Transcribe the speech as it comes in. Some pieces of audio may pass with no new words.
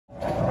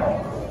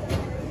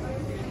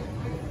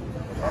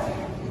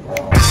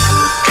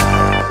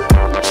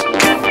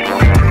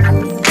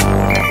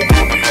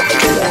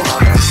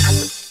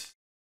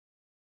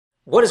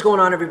What is going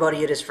on,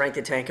 everybody? It is Frank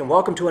the Tank, and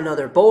welcome to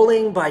another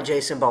Bowling by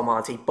Jason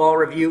Belmonte ball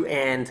review.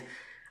 And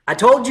I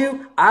told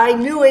you, I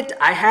knew it.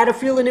 I had a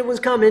feeling it was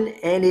coming,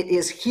 and it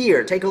is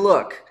here. Take a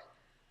look.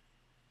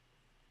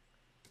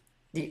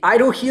 The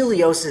Idol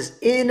Helios is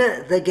in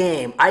the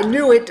game. I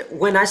knew it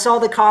when I saw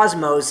the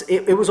Cosmos.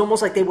 It was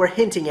almost like they were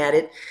hinting at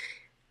it.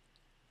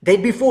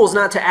 They'd be fools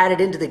not to add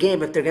it into the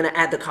game if they're going to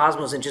add the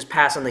Cosmos and just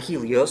pass on the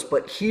Helios.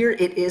 But here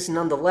it is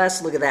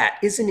nonetheless. Look at that.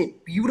 Isn't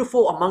it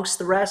beautiful amongst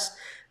the rest?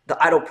 The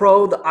Idol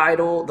Pro, the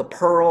Idol, the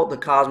Pearl, the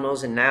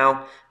Cosmos, and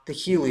now the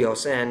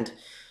Helios. And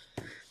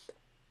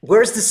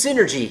where's the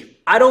synergy?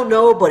 I don't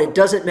know, but it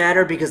doesn't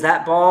matter because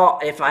that ball,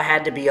 if I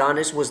had to be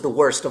honest, was the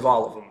worst of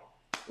all of them.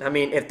 I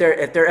mean, if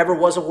there ever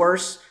was a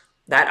worse,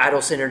 that Idol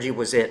synergy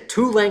was it.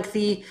 Too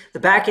lengthy. The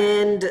back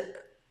end,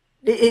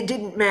 it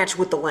didn't match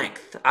with the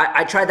length.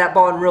 I tried that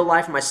ball in real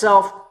life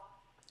myself.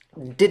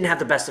 Didn't have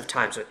the best of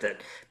times with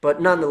it.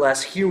 But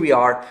nonetheless, here we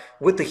are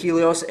with the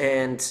Helios,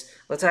 and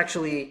let's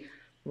actually...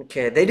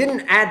 Okay, they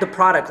didn't add the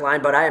product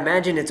line, but I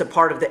imagine it's a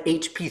part of the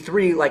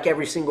HP3 like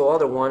every single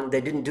other one. They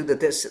didn't do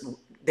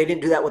they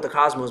didn't do that with the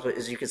Cosmos, but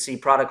as you can see,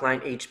 product line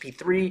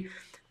HP3,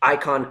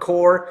 Icon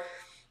Core.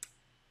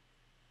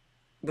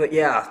 But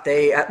yeah,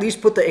 they at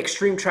least put the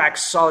Extreme Track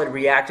Solid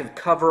Reactive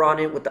cover on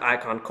it with the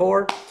Icon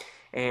Core.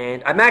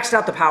 And I maxed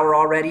out the power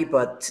already,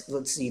 but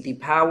let's see, the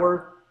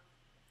power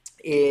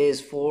is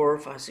 4,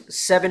 5, 6,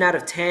 7 out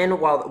of 10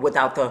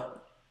 without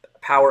the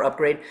power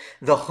upgrade.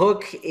 The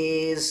hook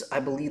is, I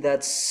believe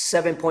that's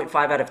 7.5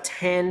 out of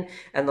 10,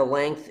 and the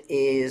length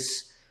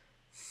is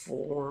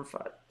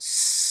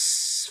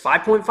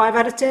 5.5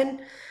 out of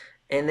 10.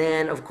 And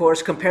then, of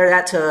course, compare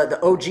that to the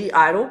OG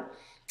Idol.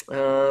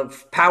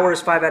 Power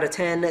is 5 out of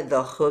 10.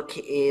 The hook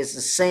is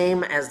the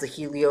same as the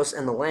Helios,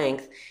 and the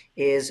length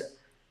is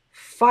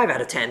 5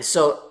 out of 10.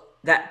 So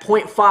that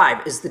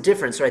 0.5 is the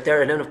difference right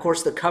there. And then, of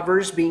course, the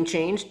covers being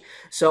changed.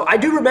 So I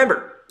do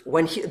remember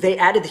when they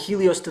added the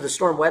Helios to the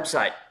Storm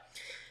website,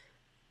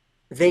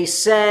 they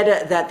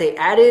said that they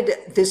added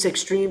this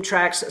Extreme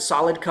Tracks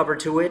solid cover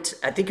to it.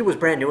 I think it was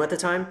brand new at the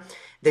time.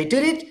 They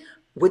did it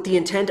with the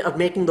intent of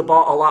making the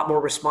ball a lot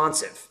more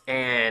responsive.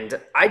 And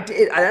I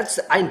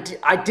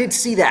did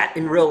see that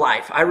in real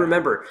life. I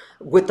remember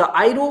with the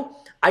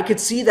Idol, I could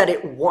see that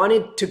it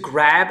wanted to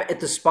grab at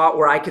the spot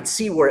where I could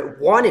see where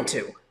it wanted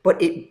to, but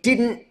it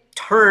didn't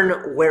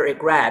turn where it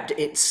grabbed.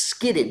 It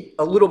skidded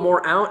a little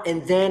more out,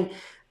 and then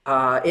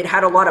it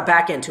had a lot of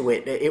back end to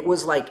it. It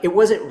was like, it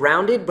wasn't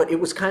rounded, but it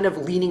was kind of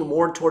leaning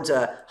more towards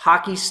a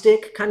hockey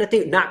stick kind of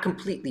thing. Not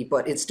completely,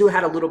 but it still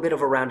had a little bit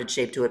of a rounded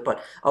shape to it,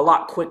 but a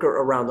lot quicker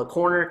around the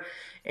corner.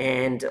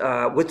 And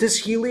with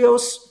this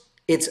Helios,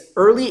 it's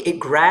early. It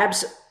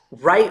grabs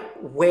right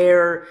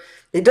where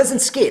it doesn't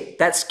skid.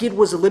 That skid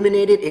was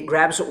eliminated. It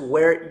grabs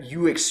where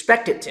you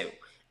expect it to.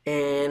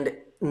 And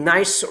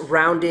nice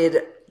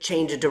rounded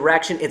change of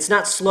direction. It's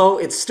not slow.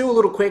 It's still a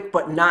little quick,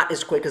 but not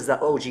as quick as the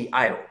OG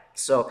Idol.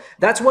 So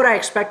that's what I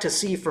expect to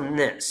see from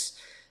this.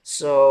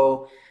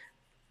 So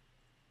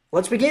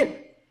let's begin.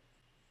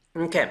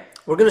 Okay,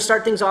 we're going to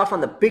start things off on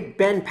the Big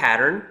Bend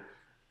pattern.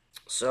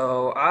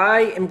 So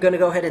I am going to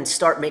go ahead and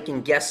start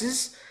making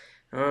guesses.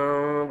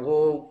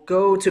 We'll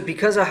go to,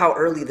 because of how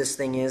early this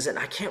thing is, and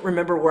I can't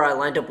remember where I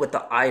lined up with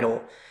the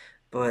Idol,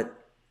 but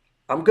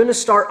I'm going to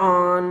start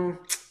on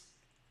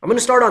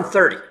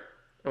 30,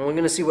 and we're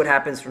going to see what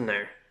happens from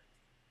there.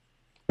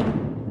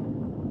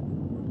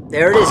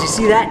 There it is. You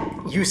see that?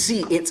 You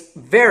see it's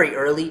very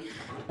early,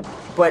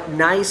 but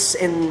nice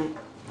and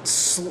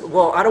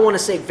well, I don't want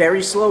to say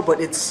very slow,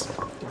 but it's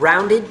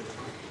rounded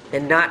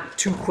and not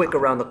too quick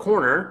around the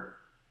corner.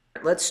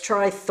 Let's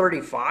try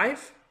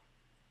 35.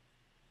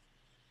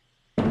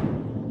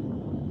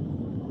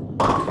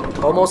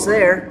 Almost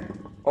there.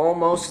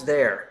 Almost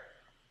there.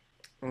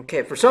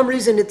 Okay, for some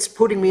reason it's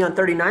putting me on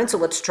 39, so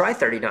let's try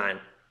 39.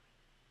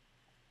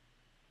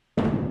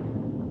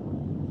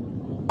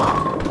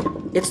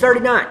 It's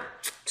 39.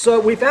 So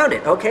we found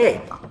it.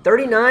 Okay,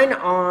 39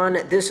 on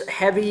this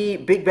heavy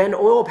Big Bend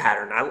oil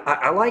pattern.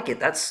 I like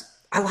it.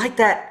 I like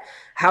that,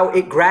 how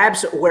it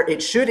grabs where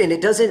it should and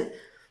it doesn't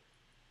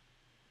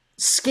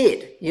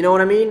skid. You know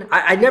what I mean?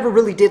 I never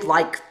really did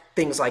like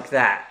things like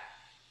that.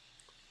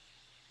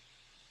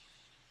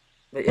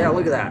 But yeah,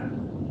 look at that.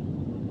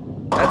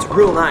 That's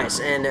real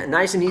nice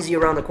and easy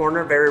around the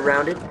corner, very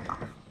rounded.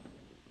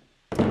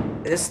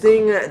 This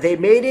thing, they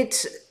made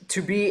it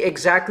to be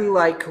exactly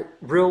like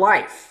real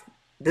life.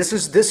 This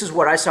is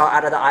what I saw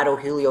out of the Idol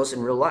Helios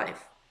in real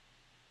life.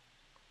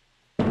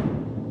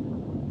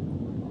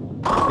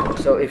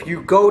 So if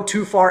you go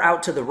too far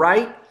out to the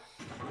right,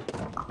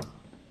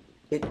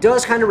 it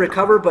does kind of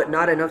recover, but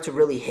not enough to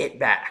really hit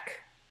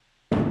back.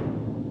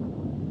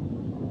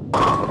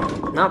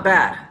 Not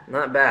bad,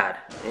 not bad.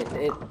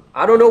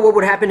 I don't know what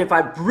would happen if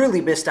I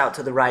really missed out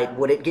to the right.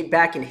 Would it get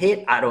back and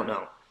hit? I don't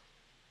know.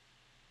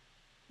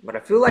 But I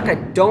feel like I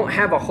don't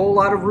have a whole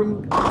lot of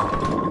room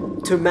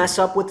to mess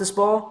up with this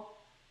ball.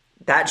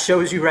 That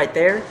shows you right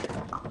there.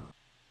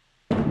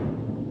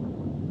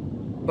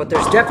 But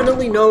there's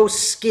definitely no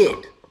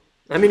skid.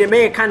 I mean, it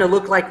may kind of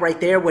look like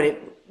right there when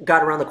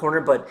got around the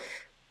corner, but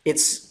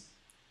it's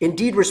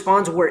indeed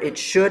responds where it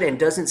should and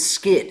doesn't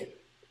skid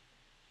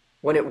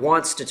when it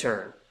wants to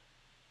turn.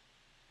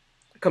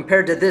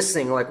 Compared to this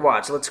thing, like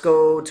watch, let's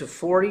go to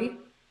 40.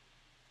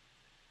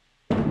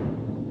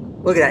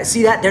 Look at that.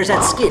 See that? There's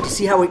that skid.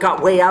 See how it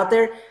got way out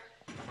there?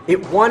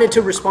 It wanted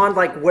to respond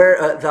like where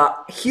the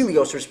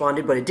Helios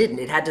responded, but it didn't.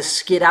 It had to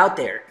skid out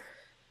there.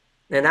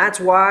 And that's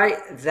why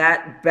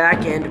that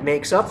back end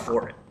makes up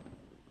for it.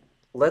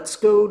 Let's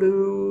go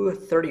to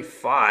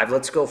 35.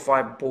 Let's go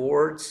 5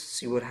 boards,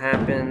 see what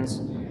happens.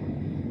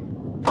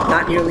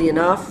 Not nearly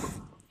enough.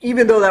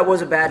 Even though that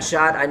was a bad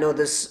shot, I know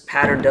this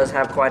pattern does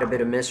have quite a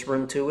bit of miss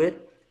room to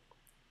it.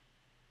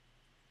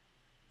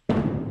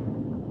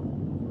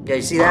 Yeah,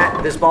 you see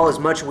that? This ball is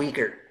much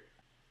weaker.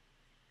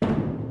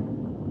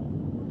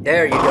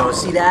 There you go.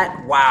 See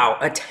that? Wow.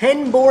 A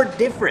 10 board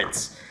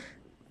difference.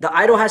 The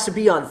idle has to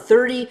be on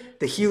 30.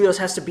 The Helios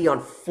has to be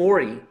on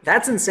 40.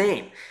 That's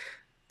insane.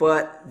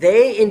 But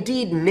they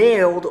indeed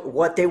nailed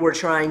what they were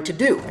trying to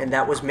do. And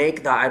that was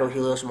make the idle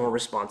Helios more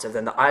responsive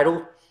than the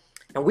idle.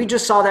 And we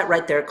just saw that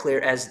right there clear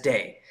as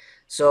day.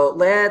 So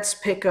let's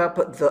pick up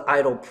the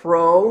idle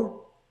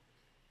Pro.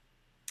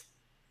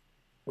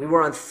 We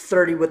were on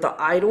 30 with the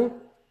idle.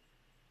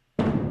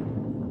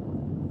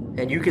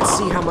 And you can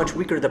see how much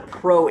weaker the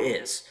Pro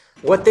is.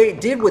 What they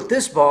did with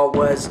this ball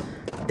was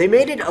they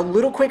made it a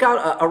little quick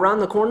out around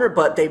the corner,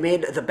 but they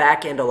made the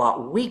back end a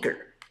lot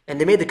weaker. And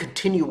they made the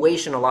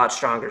continuation a lot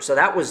stronger. So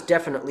that was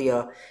definitely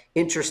a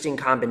interesting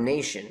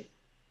combination.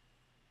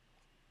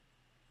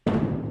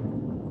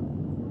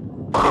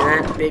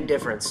 And that big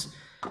difference.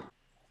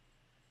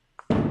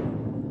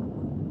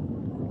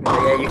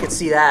 Yeah, you can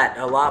see that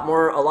a lot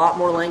more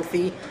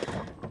lengthy.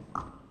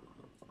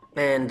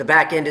 And the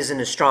back end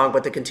isn't as strong,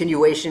 but the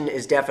continuation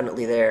is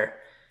definitely there.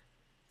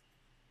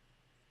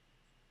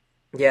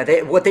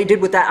 Yeah, what they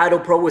did with that idle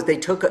Pro was they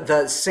took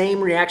the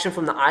same reaction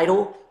from the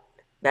idle,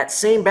 that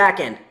same back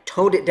end,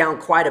 toned it down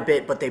quite a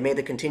bit, but they made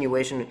the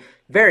continuation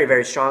very,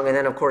 very strong. And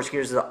then, of course,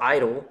 here's the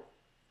idle.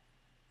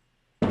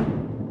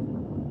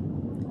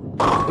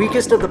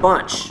 Weakest of the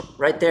bunch,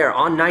 right there,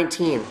 on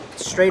 19.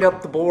 Straight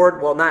up the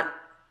board. Well, not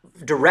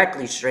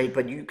directly straight,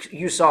 but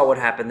you saw what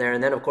happened there.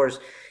 And then, of course,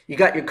 you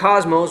got your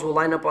Cosmos will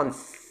line up on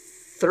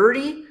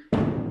 30.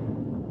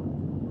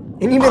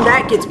 And even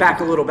that gets back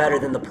a little better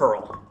than the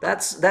Pearl.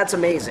 That's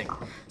amazing.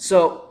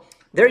 So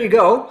there you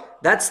go.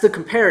 That's the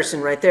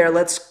comparison right there.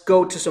 Let's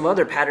go to some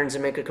other patterns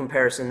and make a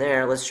comparison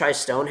there. Let's try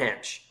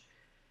Stonehenge.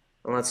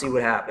 And let's see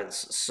what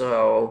happens.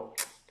 So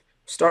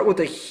start with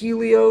the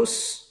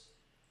Helios.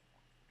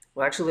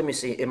 Well, actually, let me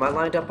see. Am I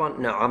lined up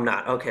on? No, I'm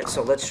not. Okay,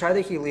 so let's try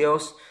the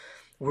Helios.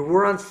 We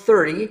were on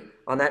 30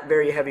 on that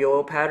very heavy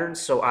oil pattern,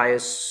 so I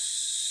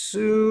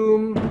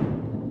assume...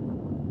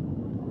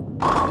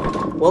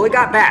 Well, it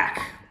got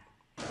back.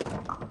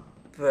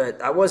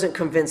 But I wasn't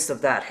convinced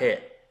of that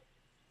hit.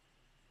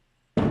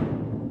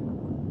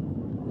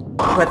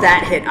 But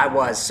that hit I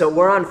was. So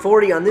we're on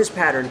 40 on this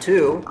pattern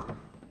too.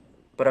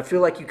 But I feel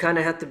like you kind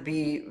of have to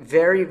be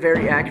very,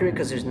 very accurate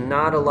because there's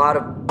not a lot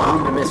of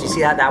room to miss. You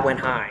see that went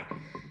high.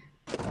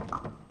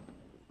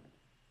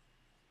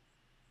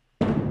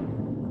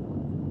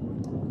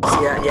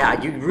 So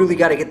yeah, you really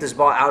got to get this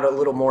ball out a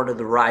little more to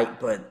the right.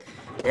 But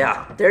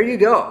yeah, there you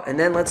go. And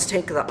then let's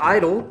take the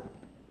idle.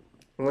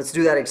 And let's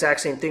do that exact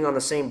same thing on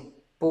the same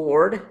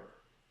board.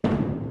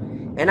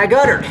 And I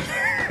guttered.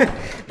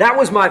 That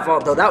was my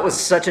fault, though. That was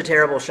such a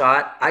terrible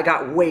shot. I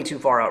got way too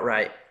far out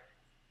right.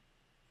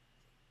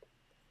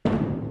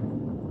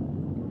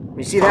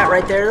 You see that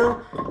right there,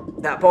 though?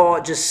 That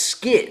ball just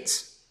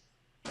skids.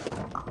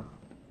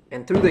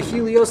 And through the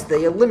Helios,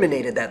 they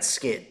eliminated that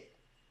skid.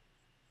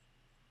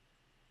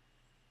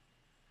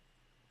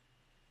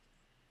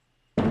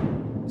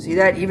 See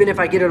that? Even if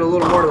I get it a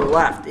little more to the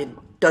left, it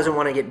doesn't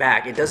want to get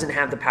back. It doesn't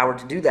have the power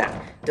to do that.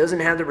 It doesn't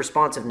have the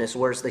responsiveness,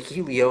 whereas the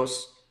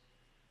Helios,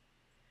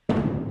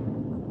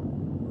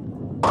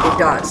 it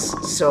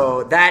does.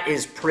 So that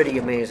is pretty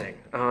amazing.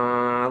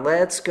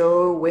 Let's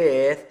go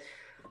with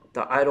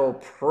the Idol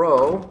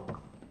Pro.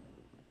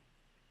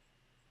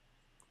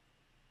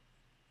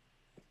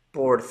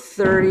 Board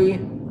 30.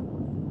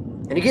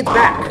 And he gets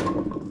back.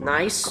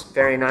 Nice.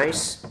 Very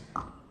nice.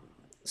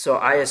 So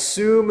I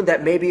assume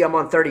that maybe I'm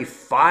on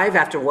 35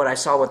 after what I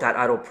saw with that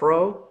Idol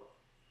Pro.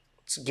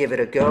 Let's give it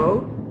a go.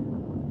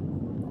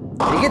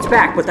 And he gets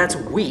back, but that's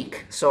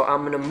weak. So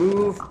I'm going to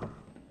move...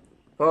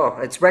 Oh,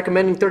 it's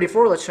recommending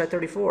 34. Let's try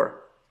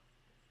 34.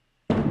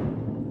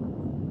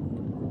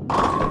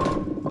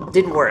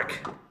 Didn't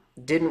work.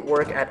 Didn't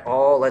work at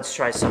all. Let's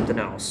try something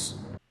else.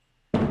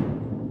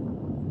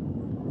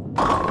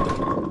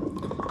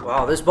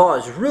 Wow, this ball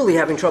is really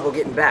having trouble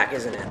getting back,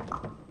 isn't it?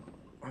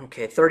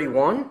 Okay,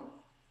 31.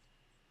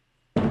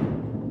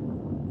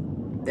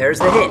 There's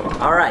the hit.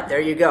 All right,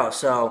 there you go.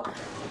 So,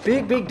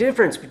 big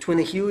difference between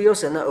the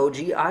Helios and the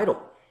OG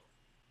Idol.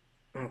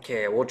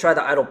 Okay, we'll try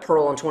the Idol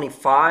Pearl on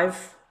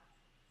 25.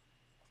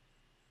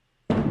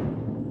 Yep,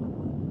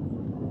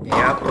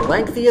 the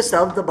lengthiest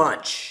of the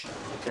bunch.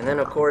 And then,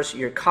 of course,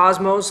 your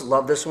Cosmos.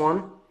 Love this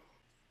one.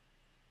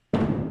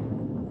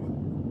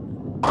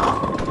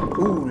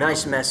 Ooh,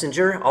 nice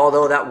messenger.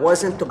 Although that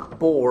wasn't the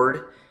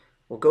board.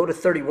 We'll go to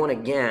 31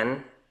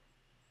 again.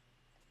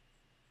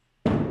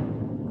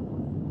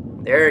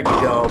 There you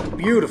go.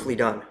 Beautifully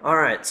done. All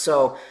right,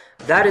 so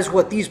that is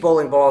what these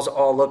bowling balls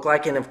all look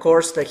like. And of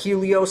course, the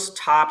Helios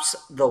tops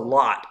the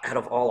lot out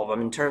of all of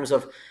them in terms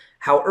of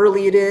how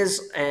early it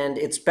is and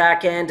its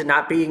back end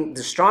not being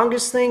the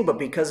strongest thing, but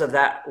because of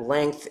that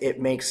length,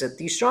 it makes it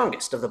the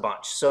strongest of the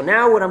bunch. So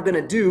now what I'm going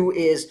to do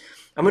is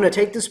I'm going to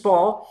take this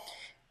ball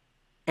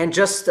and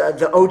just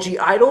the OG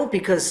idol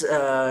because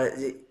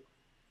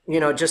you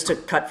know, just to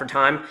cut for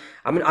time,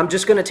 I'm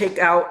just going to take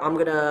out, I'm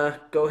going to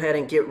go ahead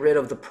and get rid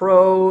of the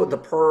Pro, the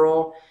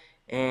Pearl,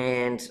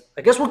 and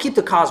I guess we'll keep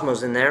the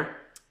Cosmos in there,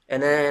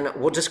 and then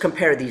we'll just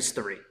compare these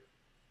three.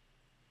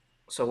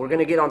 So we're going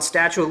to get on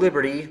Statue of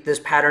Liberty.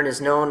 This pattern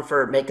is known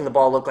for making the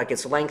ball look like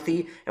it's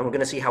lengthy, and we're going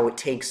to see how it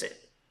takes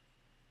it.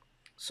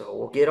 So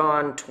we'll get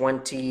on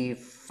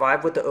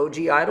 25 with the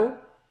OG idol.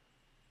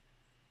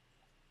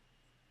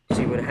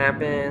 See what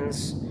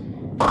happens.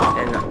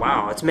 And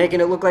wow, it's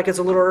making it look like it's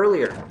a little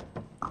earlier.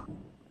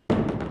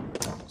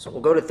 So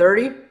we'll go to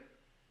 30.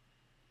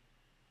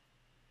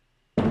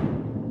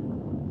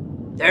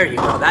 There you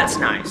go, that's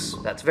nice.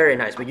 That's very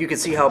nice, but you can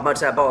see how much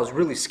that ball is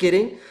really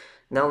skidding.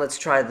 Now let's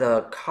try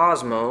the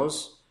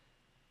Cosmos.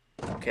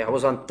 Okay, I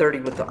was on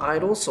 30 with the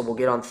idol, so we'll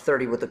get on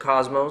 30 with the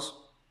Cosmos.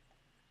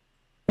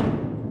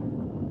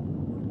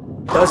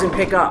 Doesn't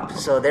pick up,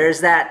 so there's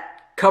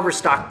that cover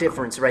stock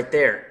difference right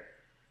there.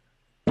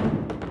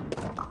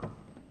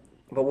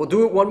 But we'll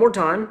do it one more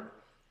time.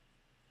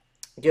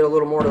 Get a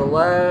little more to the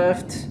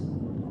left.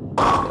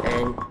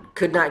 And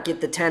could not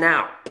get the 10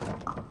 out.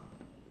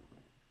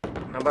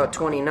 How about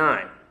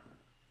 29?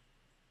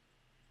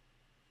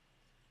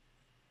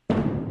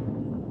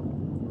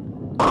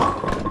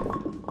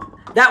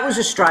 That was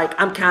a strike.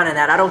 I'm counting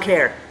that. I don't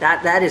care.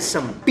 That is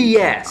some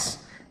BS.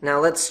 Now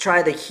let's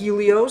try the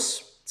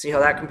Helios. See how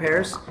that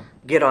compares.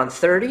 Get on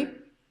 30.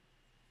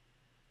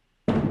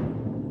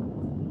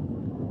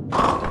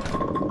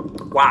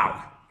 Wow.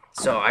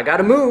 So I got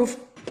to move,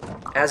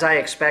 as I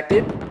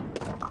expected.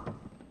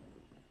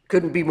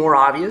 Couldn't be more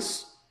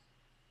obvious.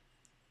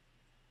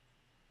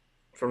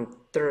 From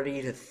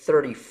 30 to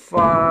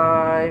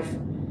 35.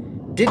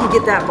 Didn't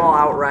get that ball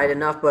out right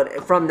enough,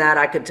 but from that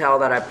I could tell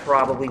that I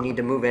probably need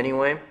to move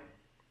anyway.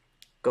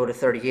 Go to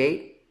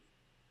 38.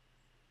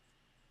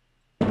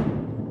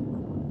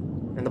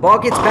 And the ball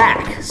gets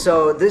back.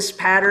 So this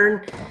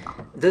pattern,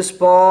 this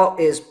ball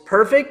is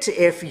perfect.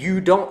 If you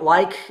don't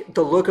like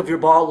the look of your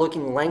ball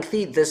looking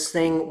lengthy, this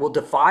thing will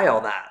defy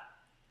all that.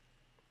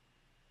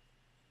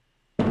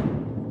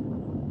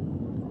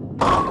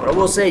 But I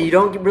will say, you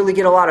don't really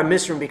get a lot of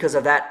misroom because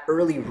of that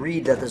early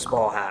read that this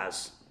ball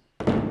has.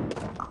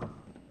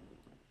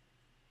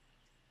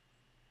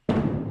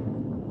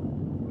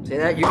 See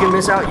that? You can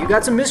miss out. You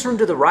got some misroom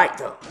to the right,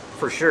 though,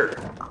 for sure.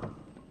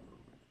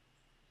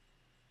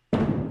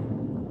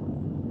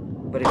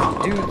 But if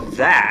you do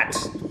that,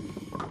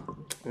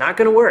 not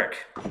going to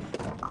work.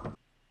 All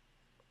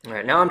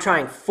right, now I'm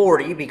trying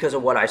 40 because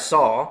of what I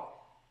saw.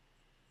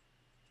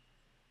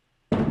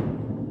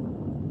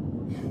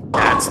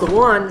 That's the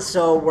one,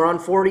 so we're on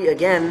 40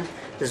 again.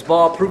 This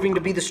ball proving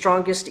to be the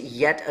strongest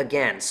yet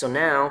again. So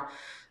now,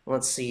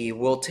 let's see,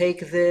 we'll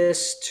take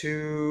this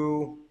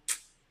to,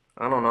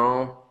 I don't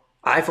know,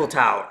 Eiffel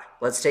Tower.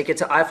 Let's take it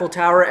to Eiffel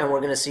Tower and we're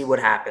going to see what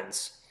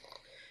happens.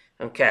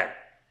 Okay.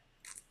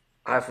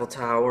 Eiffel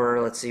Tower,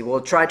 let's see,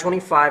 we'll try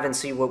 25 and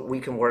see what we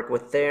can work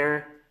with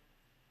there.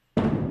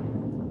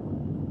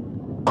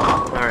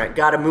 Alright,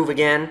 gotta move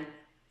again.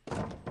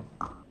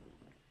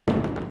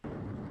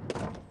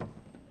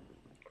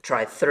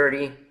 Try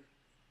 30.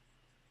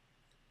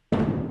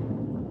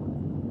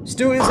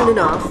 Still isn't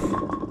enough.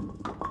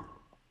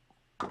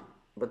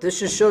 But this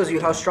just shows you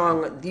how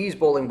strong these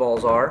bowling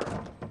balls are.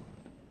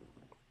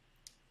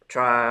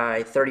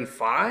 Try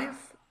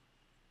 35.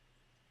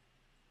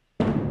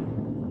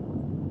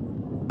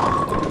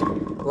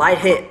 Light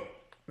hit.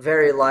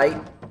 Very light.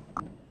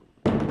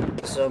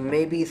 So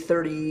maybe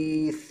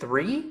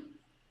 33?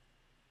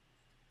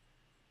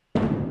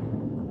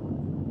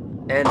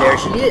 And there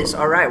she is.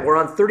 All right, we're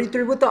on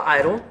 33 with the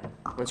idol.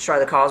 Let's try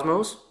the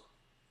Cosmos.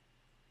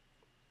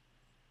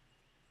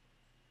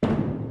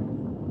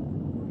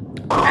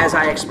 As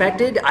I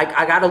expected,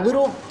 I got a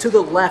little to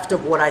the left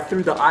of what I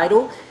threw the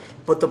idol,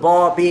 but the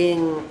ball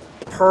being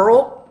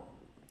Pearl,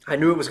 I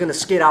knew it was going to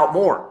skid out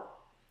more.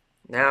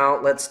 Now,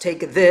 let's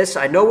take this.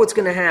 I know what's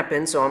going to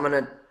happen, so I'm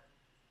going to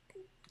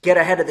get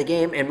ahead of the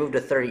game and move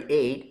to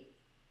 38.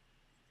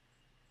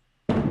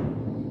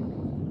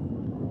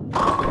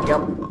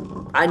 Yep.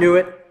 I knew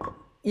it,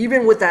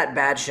 even with that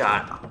bad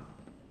shot.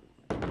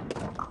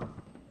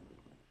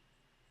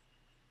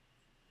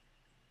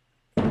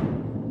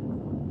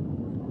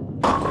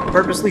 I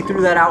purposely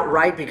threw that out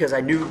right because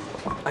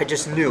I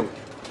just knew.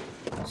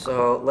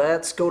 So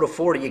let's go to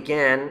 40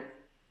 again.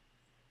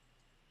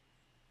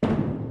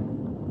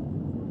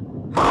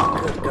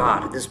 Oh, good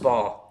God, this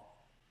ball.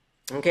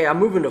 Okay, I'm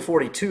moving to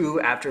 42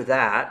 after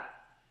that.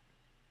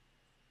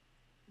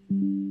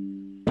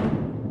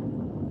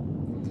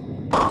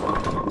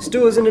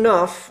 Still isn't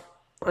enough.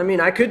 I mean,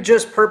 I could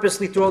just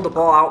purposely throw the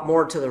ball out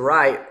more to the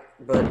right,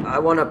 but I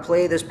want to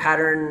play this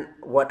pattern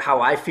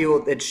how I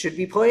feel it should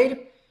be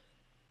played.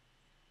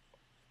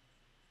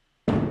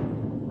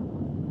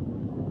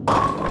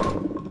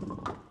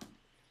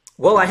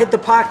 Well, I hit the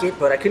pocket,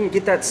 but I couldn't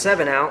get that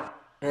 7 out,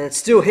 and it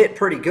still hit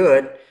pretty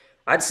good.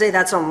 I'd say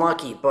that's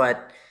unlucky,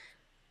 but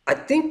I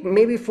think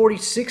maybe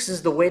 46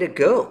 is the way to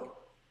go.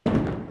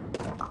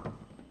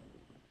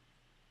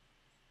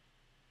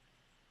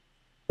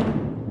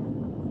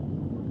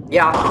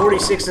 Yeah,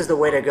 46 is the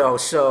way to go.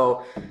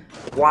 So,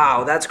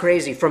 wow, that's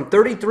crazy. From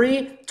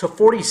 33 to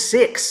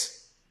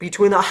 46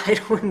 between the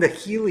Idol and the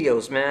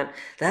Helios, man.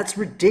 That's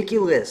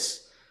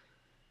ridiculous.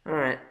 All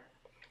right.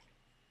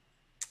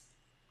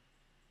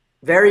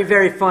 Very,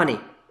 very funny.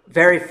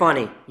 Very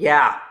funny.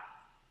 Yeah.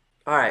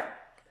 All right.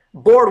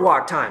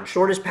 Boardwalk time.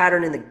 Shortest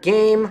pattern in the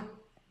game.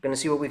 Gonna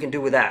see what we can do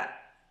with that.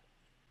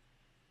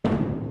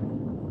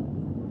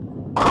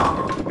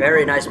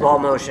 Very nice ball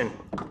motion.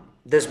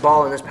 This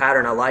ball in this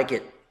pattern, I like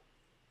it.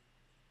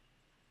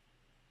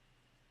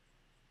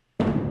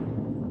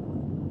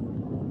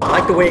 I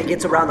like the way it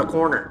gets around the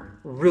corner.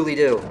 Really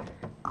do.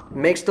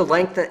 Makes the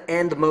length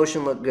and the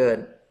motion look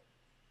good.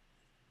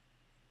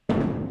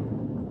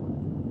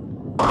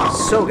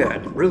 So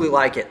good. Really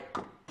like it.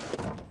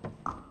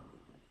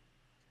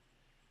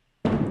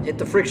 Hit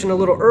the friction a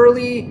little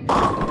early.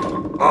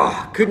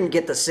 Oh, couldn't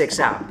get the 6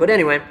 out. But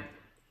anyway,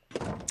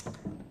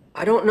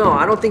 I don't know.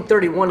 I don't think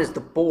 31 is the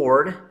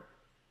board.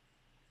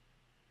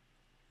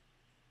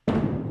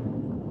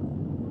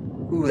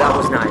 Ooh, that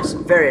was nice.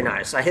 Very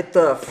nice. I hit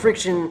the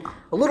friction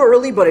a little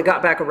early, but it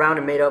got back around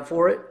and made up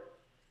for it.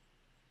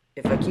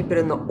 If I keep it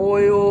in the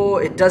oil,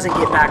 it doesn't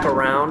get back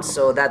around,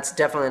 so that's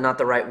definitely not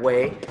the right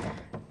way.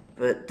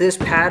 But this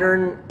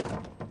pattern,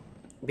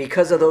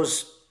 because of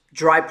those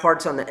dry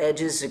parts on the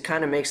edges, it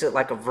kind of makes it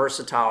like a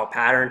versatile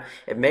pattern.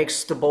 It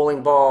makes the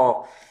bowling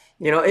ball,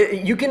 you know,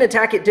 you can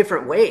attack it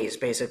different ways,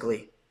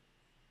 basically.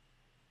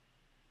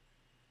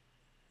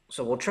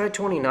 So we'll try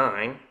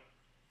 29.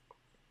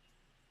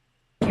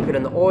 Keep it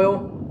in the oil.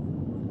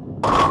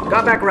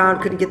 Got back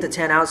around, couldn't get the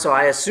 10 out, so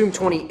I assume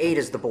 28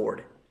 is the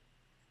board.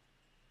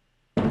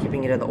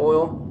 Keeping it in the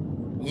oil.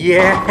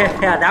 Yeah,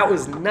 that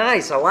was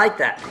nice. I like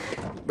that.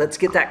 Let's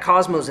get that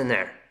Cosmos in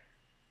there.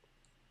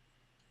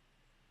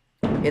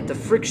 Hit the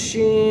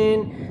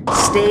friction.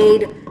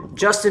 Stayed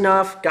just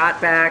enough. Got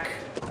back.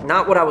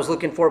 Not what I was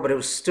looking for, but it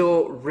was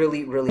still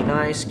really, really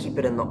nice. Keep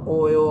it in the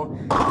oil.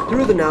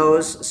 Through the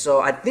nose.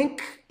 So I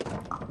think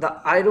the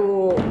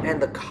Idol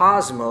and the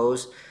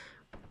Cosmos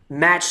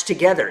match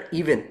together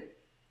even,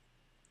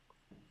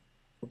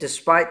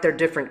 despite their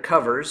different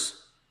covers.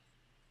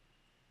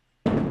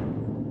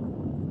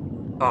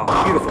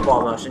 Oh, beautiful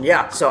ball motion.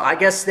 Yeah, so I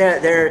guess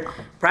they're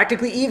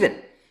practically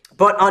even,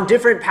 but on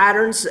different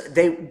patterns,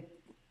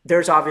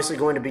 there's obviously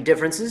going to be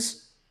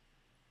differences.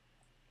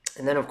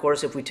 And then, of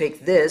course, if we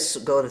take this,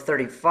 go to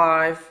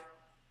 35.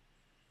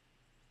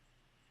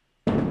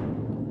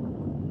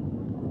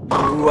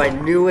 Ooh, I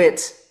knew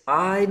it.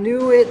 I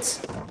knew it.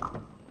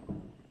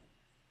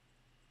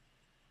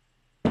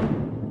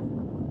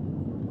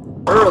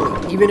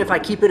 Early, even if I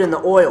keep it in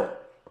the oil.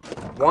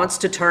 Wants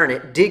to turn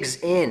it, digs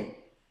in.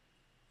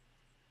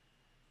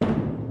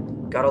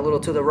 Got a little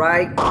to the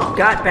right,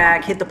 got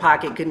back, hit the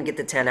pocket, couldn't get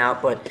the 10 out,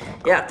 but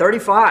yeah,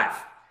 35.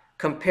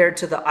 Compared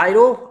to the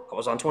Idol, I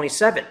was on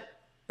 27.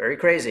 Very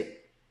crazy.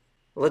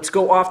 Let's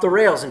go off the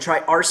rails and try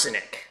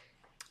Arsenic.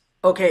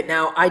 Okay,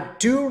 now I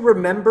do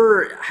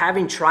remember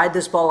having tried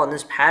this ball on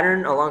this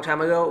pattern a long time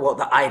ago, well,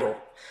 the Idol.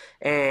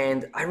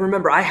 And I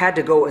remember I had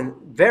to go in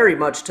very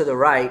much to the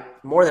right,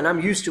 more than I'm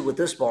used to with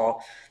this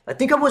ball. I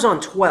think I was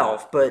on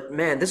 12, but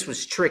man, this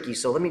was tricky,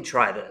 so let me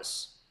try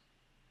this.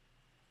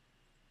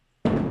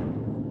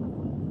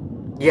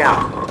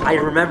 Yeah, I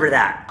remember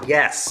that.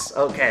 Yes.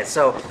 Okay,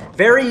 so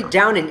very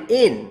down and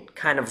in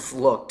kind of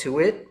look to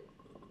it.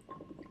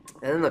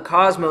 And then the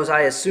Cosmos,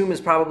 I assume,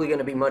 is probably going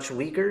to be much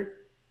weaker.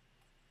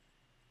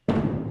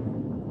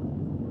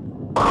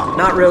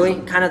 Not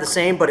really, kind of the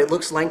same, but it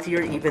looks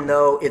lengthier even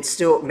though it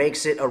still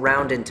makes it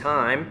around in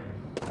time.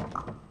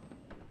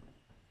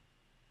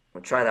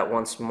 We'll try that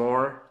once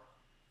more.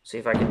 See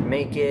if I can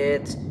make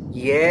it.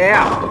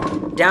 Yeah!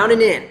 Down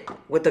and in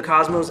with the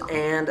Cosmos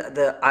and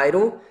the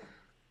Idol.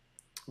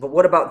 But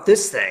what about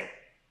this thing?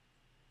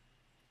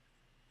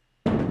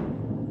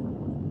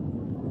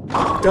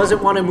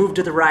 Doesn't want to move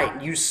to the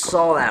right. You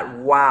saw that.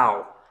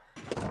 Wow.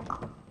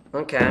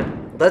 Okay.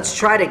 Let's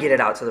try to get it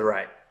out to the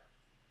right.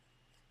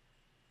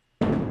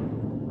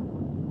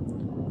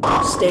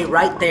 Stay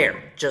right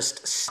there.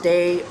 Just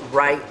stay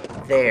right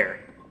there.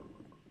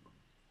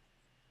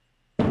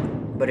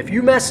 But if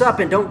you mess up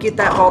and don't get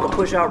that ball to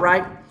push out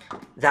right,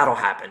 that'll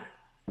happen.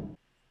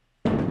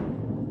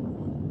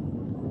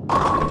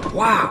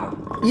 Wow.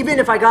 Even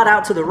if I got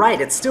out to the right,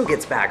 it still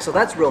gets back. So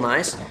that's real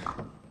nice.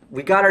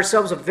 We got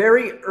ourselves a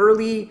very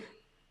early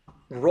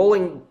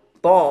rolling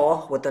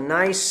ball with a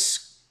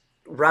nice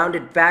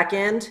rounded back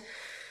end.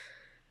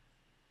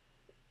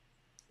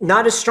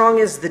 Not as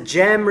strong as the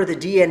gem or the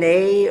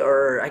DNA,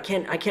 or I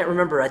can't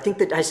remember. I think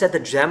that I said the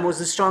gem was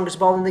the strongest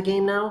ball in the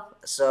game now.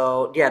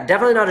 So yeah,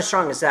 definitely not as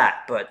strong as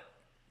that, but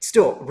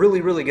still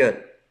really, really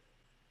good.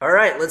 All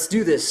right, let's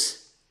do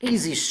this.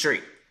 Easy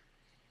street.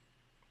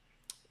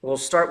 We'll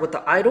start with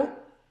the idle.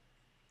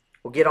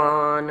 We'll get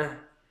on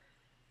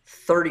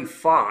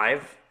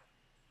 35.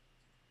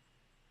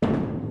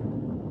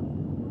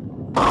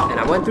 And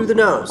I went through the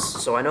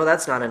nose, so I know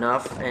that's not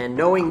enough. And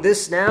knowing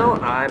this now,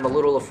 I'm a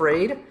little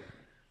afraid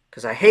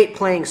because I hate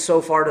playing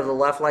so far to the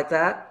left like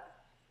that.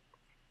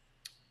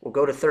 We'll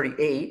go to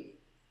 38.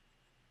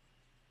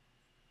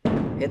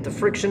 Hit the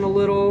friction a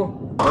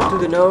little. Went through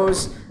the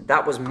nose.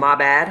 That was my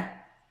bad.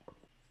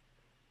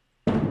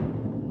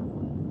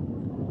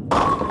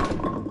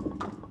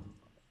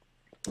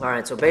 All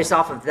right, so based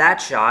off of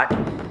that shot,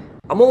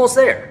 I'm almost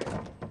there.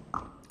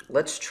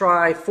 Let's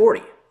try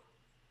 40.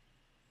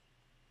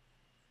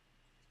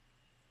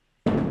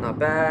 Not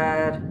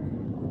bad.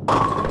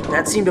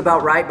 That seemed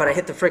about right, but I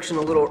hit the friction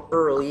a little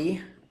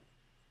early.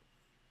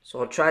 So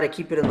I'll try to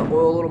keep it in the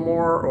oil a little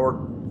more,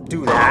 or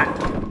do that,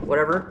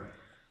 whatever.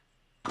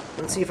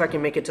 Let's see if I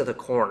can make it to the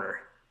corner.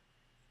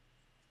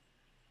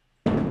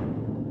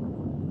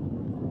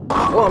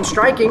 Well, I'm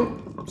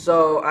striking,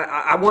 so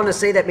I want to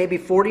say that maybe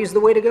 40 is the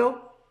way to go.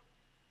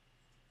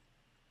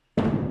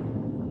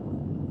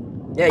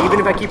 Yeah, even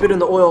if I keep it in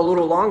the oil a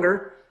little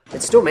longer,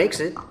 it still makes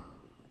it.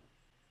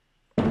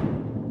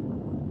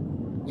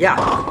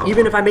 Yeah,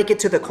 even if I make it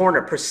to the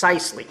corner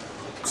precisely,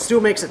 still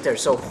makes it there.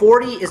 So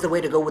 40 is the way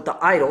to go with the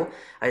idle.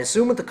 I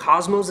assume with the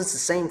Cosmos it's the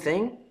same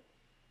thing.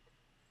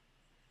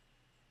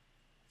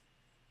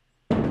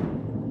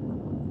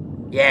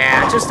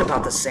 Yeah, just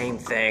about the same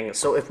thing.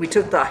 So if we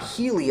took the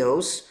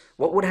Helios,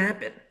 what would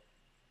happen?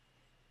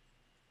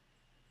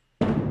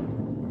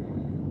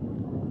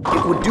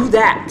 It would do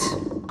that.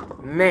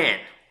 Man.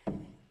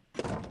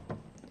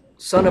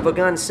 Son of a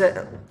gun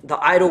said the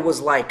idol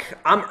was like,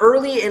 I'm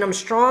early and I'm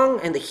strong,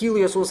 and the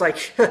Helios was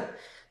like,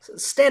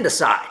 stand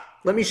aside.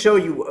 Let me show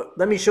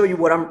you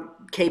what I'm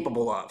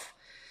capable of.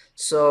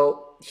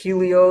 So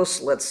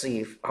Helios, let's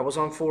see. I was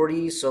on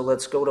 40, so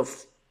let's go to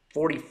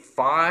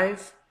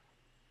 45.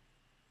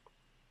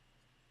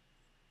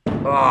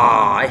 Oh,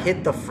 I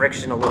hit the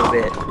friction a little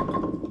bit.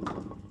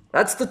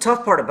 That's the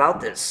tough part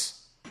about this.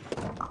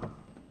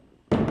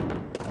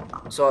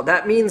 So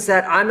that means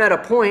that I'm at a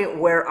point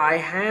where I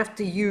have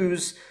to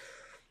use,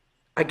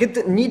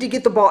 need to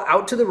get the ball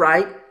out to the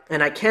right,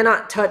 and I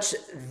cannot touch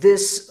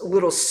this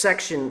little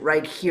section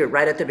right here,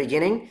 right at the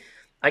beginning.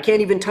 I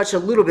can't even touch a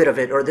little bit of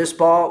it, or this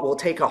ball will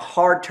take a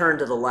hard turn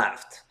to the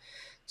left.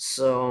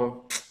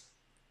 So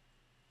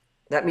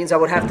that means I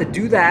would have to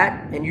do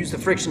that and use the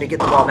friction to get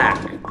the ball back.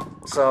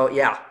 So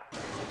yeah,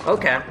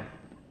 okay.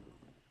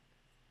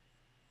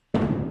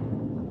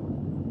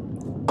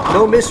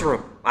 No miss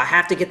room. I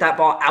have to get that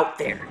ball out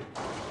there.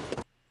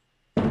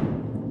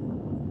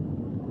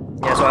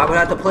 Yeah, so I would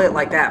have to play it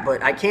like that,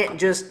 but I can't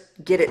just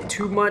get it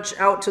too much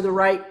out to the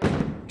right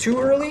too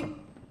early,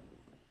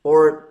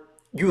 or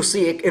you'll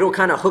see it'll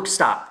kind of hook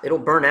stop. It'll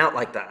burn out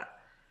like that.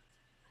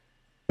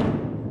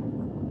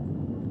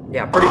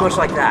 Yeah, pretty much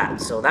like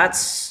that. So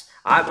that's,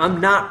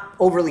 I'm not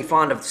overly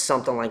fond of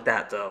something like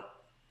that, though.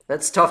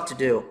 That's tough to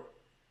do.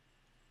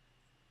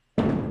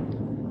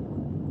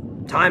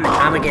 Time and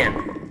time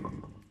again.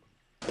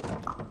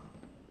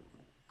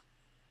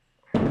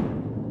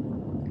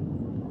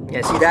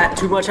 Yeah, see that?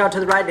 Too much out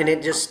to the right, and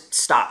it just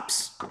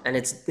stops, and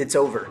it's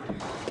over.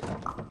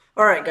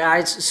 All right,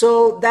 guys,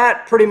 so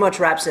that pretty much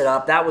wraps it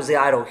up. That was the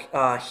idol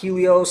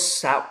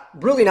Helios.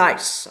 Really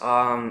nice.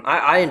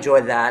 I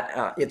enjoyed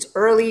that. It's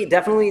early,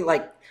 definitely,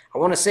 like, I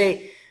don't want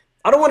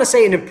to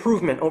say an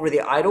improvement over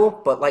the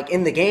idol, but like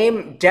in the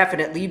game,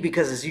 definitely,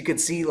 because as you can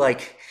see,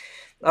 like,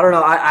 I don't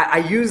know, I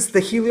used the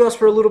Helios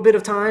for a little bit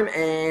of time,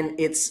 and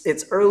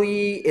it's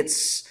early,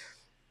 it's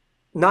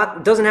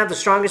doesn't have the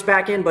strongest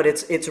back end, but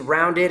it's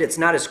rounded. It's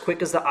not as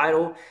quick as the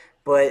idol,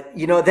 but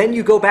you know, then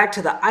you go back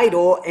to the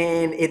idol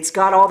and it's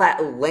got all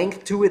that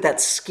length to it, that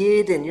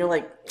skid, and you're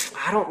like,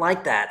 I don't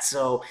like that.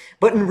 So,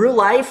 but in real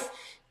life,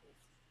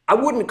 I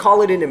wouldn't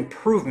call it an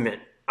improvement.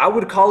 I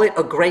would call it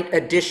a great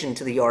addition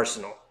to the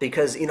arsenal,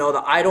 because you know,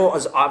 the idol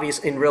is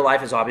in real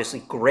life is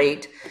obviously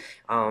great.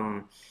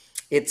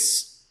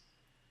 It's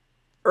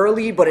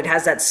early, but it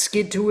has that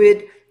skid to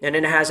it, and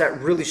then it has that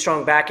really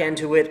strong back end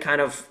to it, kind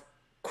of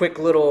quick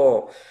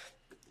little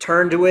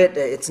turn to it.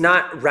 It's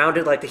not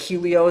rounded like the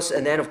Helios.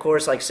 And then of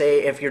course, like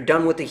say if you're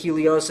done with the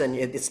Helios and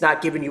it's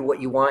not giving you what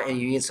you want and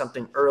you need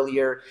something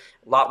earlier,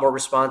 a lot more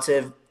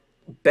responsive,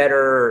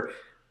 better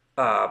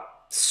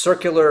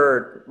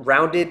circular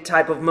rounded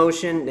type of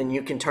motion, then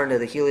you can turn to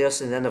the Helios.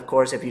 And then of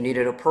course, if you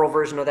needed a Pearl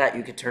version of that,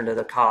 you could turn to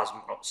the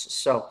Cosmos.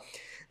 So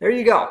there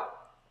you go.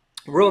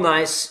 Real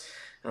nice.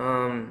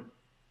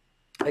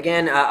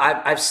 Again,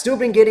 I've still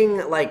been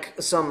getting like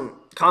some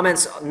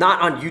comments, not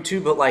on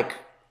YouTube, but like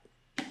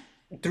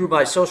through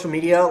my social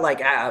media,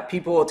 like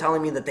people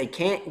telling me that they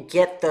can't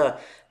get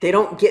they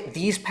don't get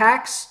these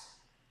packs.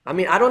 I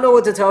mean, I don't know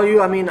what to tell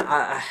you. I mean,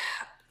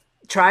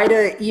 try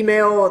to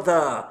email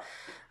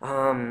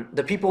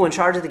the people in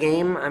charge of the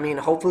game. I mean,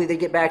 hopefully they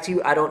get back to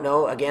you. I don't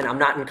know. Again, I'm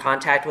not in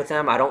contact with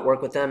them. I don't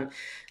work with them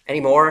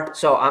anymore.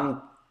 So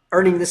I'm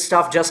earning this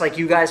stuff just like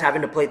you guys,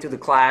 having to play through the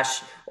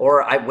Clash,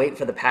 or I wait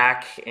for the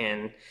pack.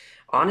 And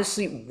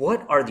honestly,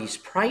 what are these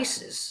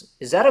prices?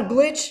 Is that a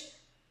glitch?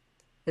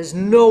 There's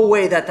no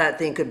way that that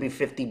thing could be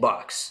 50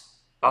 bucks.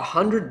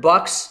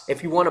 $100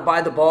 if you want to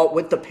buy the ball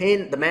with the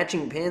pin, the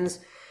matching pins.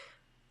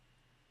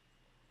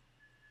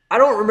 I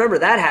don't remember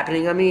that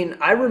happening. I mean,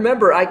 I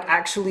remember I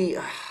actually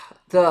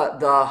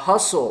the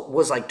hustle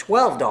was like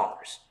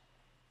 $12.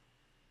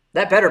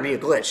 That better be a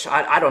glitch.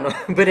 I don't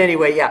know. But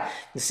anyway, yeah.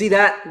 You see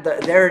that?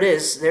 There it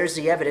is. There's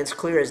the evidence,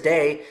 clear as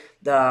day.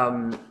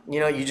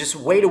 You just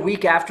wait a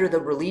week after the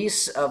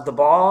release of the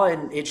ball,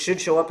 and it should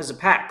show up as a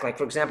pack. Like,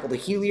 for example, the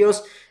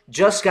Helios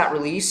just got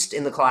released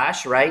in the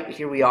Clash, right?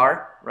 Here we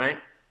are, right?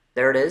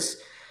 There it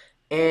is.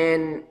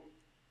 And,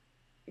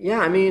 yeah,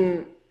 I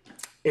mean,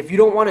 if you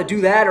don't want to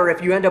do that, or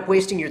if you end up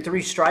wasting your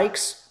 3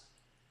 strikes,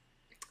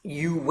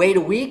 you wait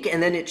a week,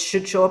 and then it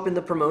should show up in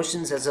the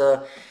promotions as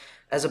a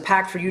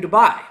pack for you to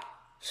buy.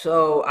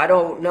 So I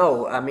don't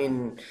know. I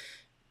mean,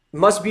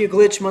 must be a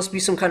glitch, must be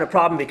some kind of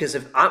problem, because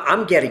if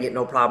I'm getting it,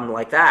 no problem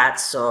like that.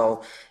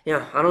 So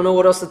yeah, I don't know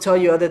what else to tell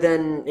you other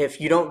than if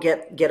you don't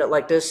get it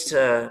like this,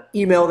 to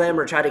email them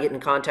or try to get in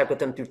contact with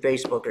them through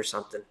Facebook or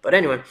something. But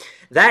anyway,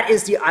 that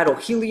is the Idol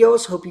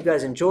Helios. Hope you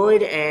guys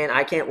enjoyed, and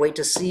I can't wait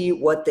to see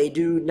what they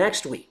do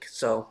next week.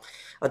 So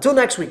until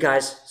next week,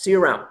 guys, see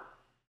you around.